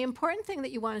 And the important thing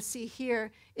that you want to see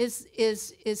here is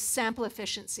sample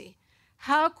efficiency.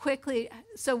 How quickly,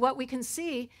 so what we can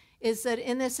see is that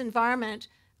in this environment,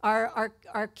 our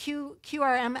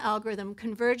QRM algorithm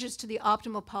converges to the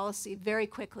optimal policy very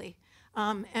quickly,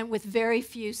 and with very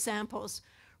few samples,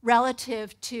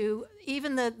 relative to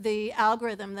even the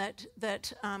algorithm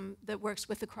that works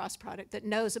with the cross product, that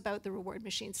knows about the reward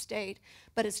machine state,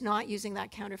 but it's not using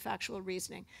that counterfactual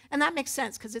reasoning. And that makes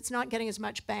sense because it's not getting as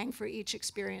much bang for each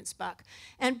experience buck.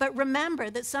 But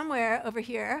remember that somewhere over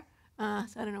here,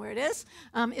 so I don't know where it is,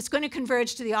 it's going to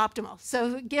converge to the optimal.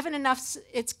 So given enough,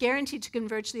 it's guaranteed to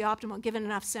converge to the optimal given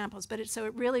enough samples, but so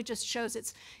it really just shows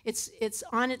it's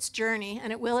on its journey,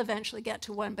 and it will eventually get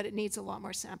to 1, but it needs a lot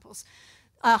more samples.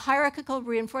 Hierarchical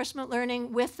reinforcement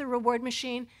learning with the reward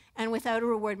machine and without a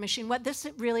reward machine. What this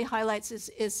really highlights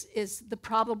is the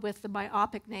problem with the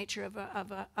myopic nature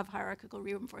of hierarchical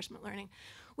reinforcement learning,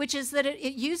 which is that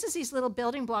it uses these little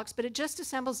building blocks, but it just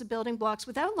assembles the building blocks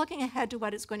without looking ahead to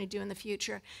what it's going to do in the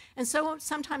future. And so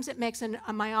sometimes it makes a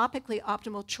myopically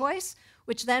optimal choice,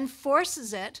 which then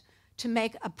forces it to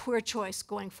make a poor choice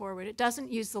going forward. It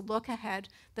doesn't use the look ahead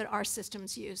that our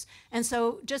systems use. And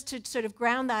so just to sort of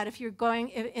ground that, if you're going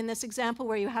in this example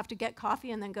where you have to get coffee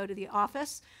and then go to the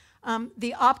office,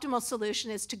 the optimal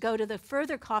solution is to go to the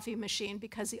further coffee machine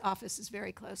because the office is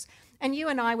very close. And you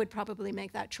and I would probably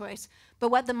make that choice.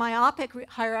 But what the myopic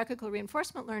hierarchical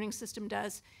reinforcement learning system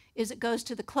does is it goes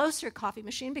to the closer coffee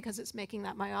machine because it's making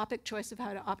that myopic choice of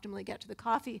how to optimally get to the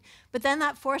coffee, but then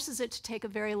that forces it to take a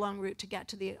very long route to get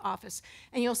to the office.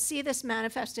 And you'll see this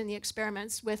manifest in the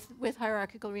experiments with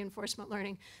hierarchical reinforcement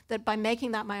learning, that by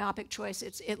making that myopic choice,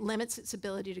 it limits its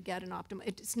ability to get an optimal,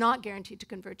 it's not guaranteed to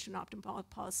convert to an optimal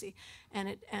policy, and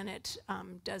it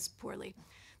does poorly.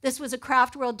 This was a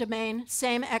craft world domain,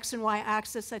 same X and Y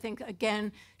axis, I think,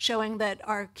 again, showing that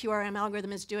our QRM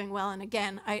algorithm is doing well. And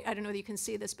again, I don't know whether you can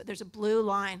see this, but there's a blue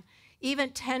line. Even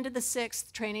 10 to the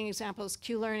 6th training examples,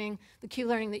 Q-learning, the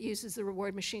Q-learning that uses the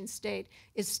reward machine state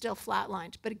is still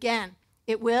flatlined. But again,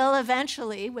 it will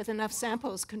eventually, with enough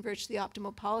samples, converge to the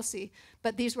optimal policy.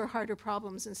 But these were harder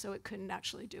problems, and so it couldn't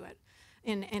actually do it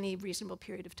in any reasonable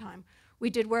period of time. We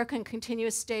did work on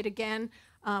continuous state again.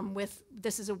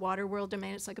 This is a water world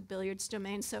domain. It's like a billiards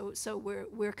domain. So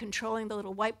we're controlling the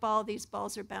little white ball. These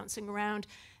balls are bouncing around,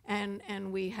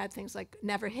 and we had things like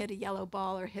never hit a yellow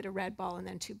ball or hit a red ball and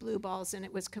then 2 blue balls, and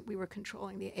we were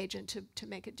controlling the agent to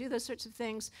make it do those sorts of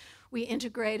things. We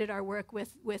integrated our work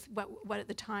with what at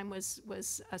the time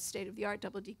was a state-of-the-art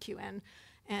double DQN.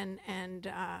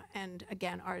 And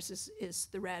again, ours is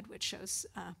the red, which shows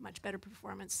much better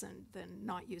performance than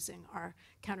not using our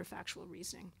counterfactual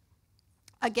reasoning.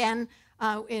 Again,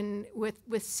 with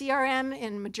CRM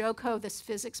in Majoko, this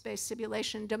physics-based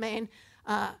simulation domain,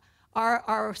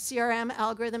 our CRM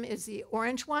algorithm is the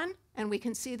orange one, and we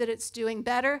can see that it's doing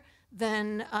better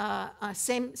than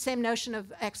same notion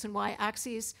of X and Y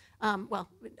axes, well,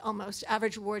 almost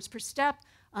average rewards per step,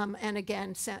 and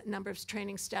again, number of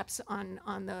training steps on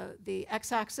the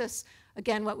x-axis.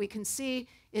 Again, what we can see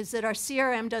is that our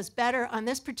CRM does better on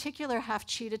this particular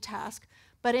half-cheetah task,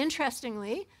 but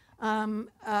interestingly,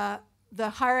 the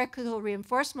hierarchical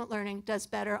reinforcement learning does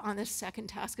better on this second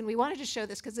task. And we wanted to show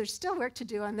this because there's still work to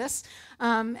do on this.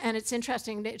 And it's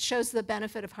interesting. It shows the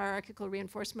benefit of hierarchical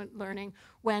reinforcement learning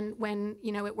when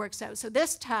it works out. So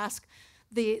this task,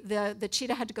 the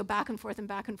cheetah had to go back and forth and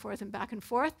back and forth and back and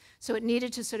forth. So it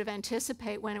needed to sort of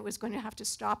anticipate when it was going to have to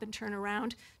stop and turn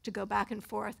around to go back and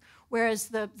forth. Whereas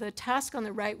the task on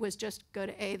the right was just go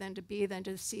to A, then to B, then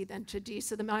to C, then to D.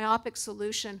 So the myopic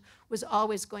solution was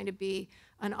always going to be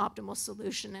an optimal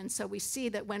solution. And so we see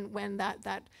that when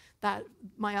that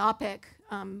myopic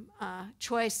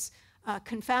choice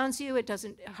confounds you, it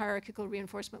doesn't, hierarchical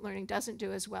reinforcement learning doesn't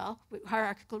do as well.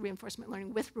 Hierarchical reinforcement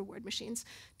learning with reward machines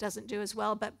doesn't do as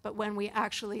well, but when we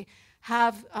actually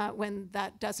have, when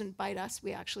that doesn't bite us,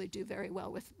 we actually do very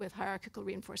well with hierarchical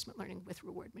reinforcement learning with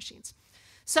reward machines.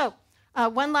 So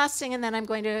one last thing, and then I'm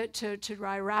going to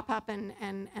wrap up and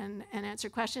answer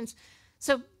questions.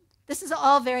 So this is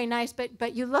all very nice,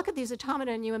 but you look at these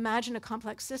automata and you imagine a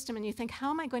complex system and you think, how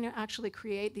am I going to actually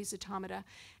create these automata?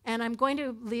 And I'm going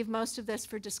to leave most of this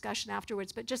for discussion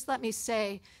afterwards, but just let me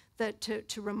say that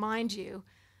to remind you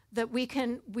that we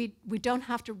don't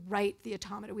have to write the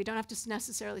automata. We don't have to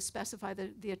necessarily specify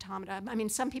the automata. I mean,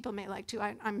 some people may like to.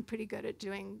 I'm pretty good at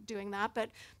doing that,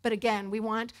 but again, we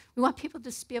want people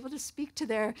to be able to speak to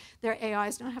their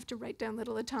AIs, don't have to write down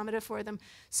little automata for them.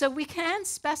 So we can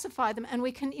specify them, and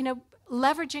we can,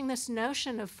 leveraging this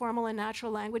notion of formal and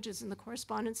natural languages and the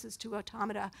correspondences to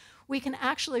automata, we can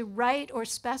actually write or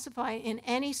specify in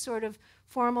any sort of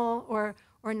formal or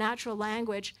natural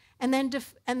language, and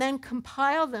then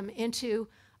compile them into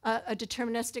a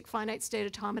deterministic finite state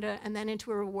automata and then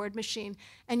into a reward machine,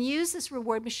 and use this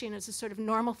reward machine as a sort of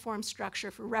normal form structure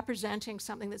for representing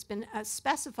something that's been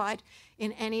specified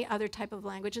in any other type of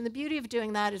language. And the beauty of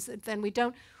doing that is that then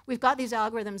we've got these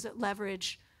algorithms that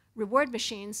leverage reward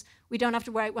machines. We don't have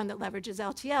to write one that leverages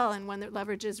LTL and one that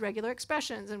leverages regular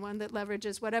expressions and one that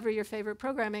leverages whatever your favorite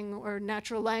programming or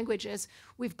natural language is.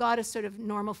 We've got a sort of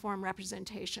normal form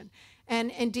representation.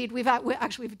 And indeed, we've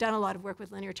done a lot of work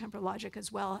with linear temporal logic as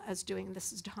well as doing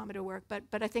this as automata work.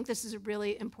 But I think this is a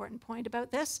really important point about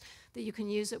this, that you can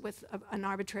use it with an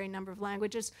arbitrary number of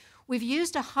languages. We've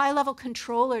used a high-level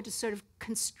controller to sort of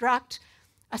construct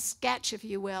a sketch, if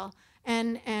you will,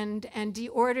 and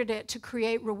deordered it to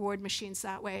create reward machines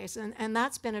that way. And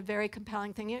that's been a very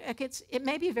compelling thing. It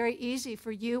may be very easy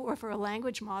for you or for a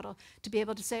language model to be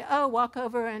able to say, oh, walk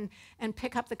over and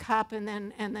pick up the cup and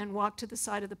then walk to the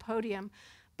side of the podium.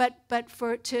 And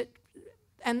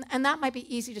that might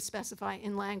be easy to specify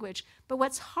in language. But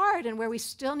what's hard and where we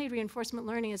still need reinforcement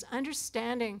learning is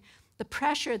understanding the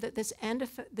pressure that this end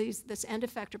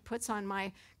effector puts on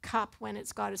my cup when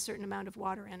it's got a certain amount of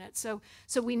water in it. So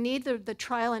we need the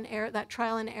trial and error, that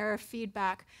trial and error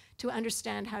feedback to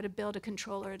understand how to build a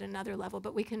controller at another level.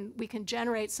 But we can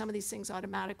generate some of these things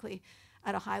automatically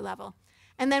at a high level.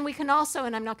 And then we can also,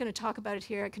 and I'm not going to talk about it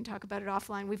here, I can talk about it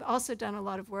offline, we've also done a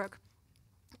lot of work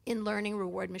in learning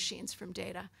reward machines from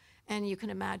data. And you can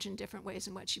imagine different ways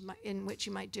in which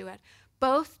you might do it.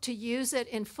 Both to use it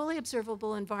in fully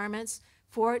observable environments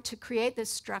to create this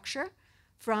structure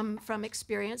from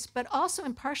experience, but also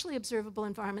in partially observable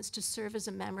environments to serve as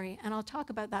a memory. And I'll talk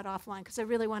about that offline because I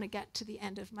really want to get to the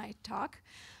end of my talk.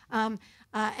 And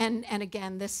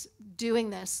again,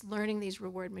 learning these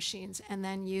reward machines and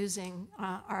then using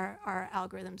our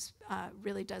algorithms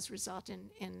really does result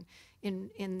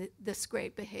in this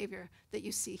great behavior that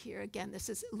you see here. Again, this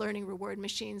is learning reward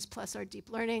machines plus our deep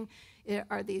learning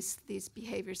are these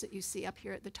behaviors that you see up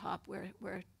here at the top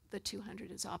where the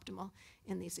 200 is optimal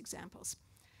in these examples.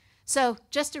 So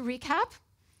just to recap,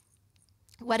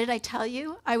 what did I tell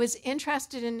you? I was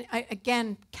interested in,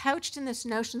 again, couched in this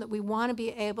notion that we want to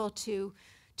be able to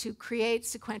create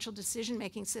sequential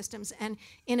decision-making systems. And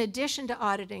in addition to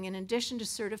auditing, in addition to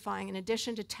certifying, in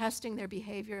addition to testing their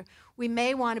behavior, we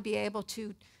may want to be able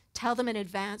to tell them in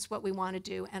advance what we want to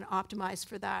do and optimize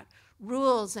for that.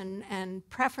 Rules and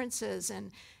preferences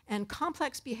and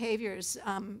complex behaviors,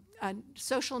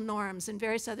 social norms and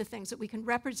various other things that we can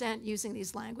represent using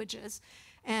these languages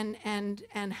and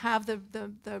have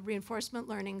the reinforcement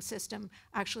learning system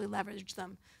actually leverage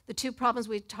them. The two problems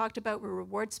we talked about were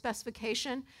reward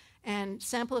specification and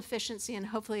sample efficiency, and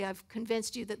hopefully I've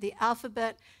convinced you that the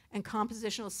alphabet and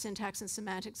compositional syntax and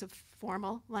semantics of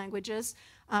formal languages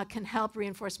can help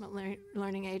reinforcement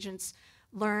learning agents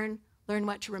learn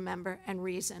what to remember and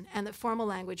reason, and that formal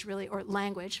language really, or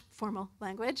formal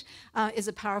language, is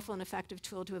a powerful and effective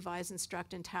tool to advise,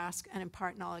 instruct, and task, and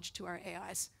impart knowledge to our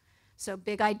AIs. So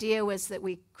big idea was that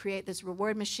we create this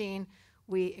reward machine,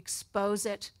 we expose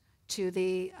it to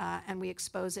the,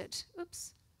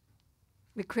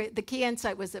 the key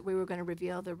insight was that we were going to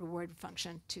reveal the reward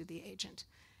function to the agent.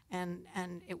 And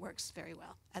it works very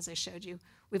well, as I showed you.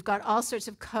 We've got all sorts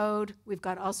of code. We've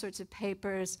got all sorts of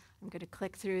papers. I'm going to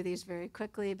click through these very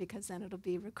quickly because then it'll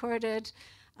be recorded.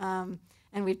 And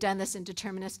we've done this in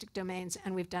deterministic domains,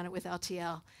 and we've done it with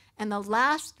LTL. And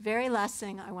the very last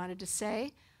thing I wanted to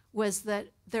say was that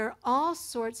there are all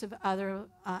sorts of other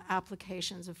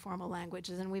applications of formal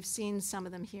languages, and we've seen some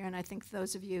of them here, and I think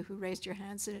those of you who raised your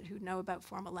hands who know about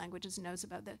formal languages know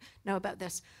about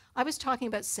this. I was talking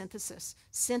about synthesis,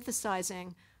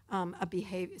 synthesizing a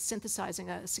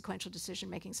sequential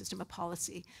decision-making system, a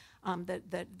policy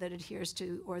that adheres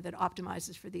to or that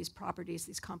optimizes for these properties,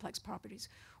 these complex properties.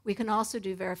 We can also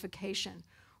do verification.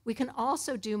 We can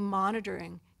also do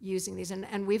monitoring using these,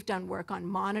 and we've done work on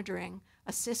monitoring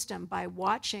a system by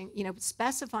watching,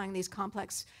 specifying these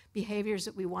complex behaviors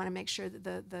that we want to make sure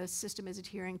that the system is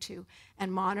adhering to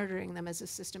and monitoring them as the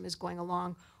system is going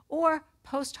along, or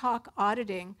post hoc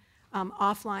auditing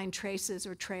offline traces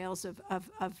or trails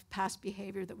of past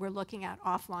behavior that we're looking at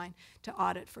offline to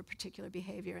audit for particular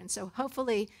behavior. And so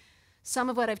hopefully some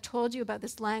of what I've told you about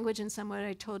this language and some of what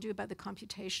I told you about the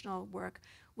computational work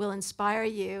will inspire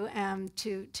you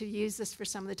to use this for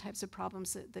some of the types of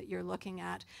problems that you're looking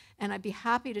at. And I'd be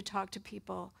happy to talk to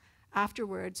people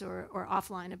afterwards or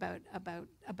offline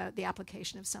about the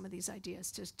application of some of these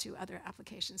ideas to other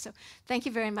applications. So thank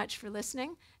you very much for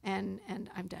listening, and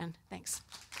I'm done. Thanks.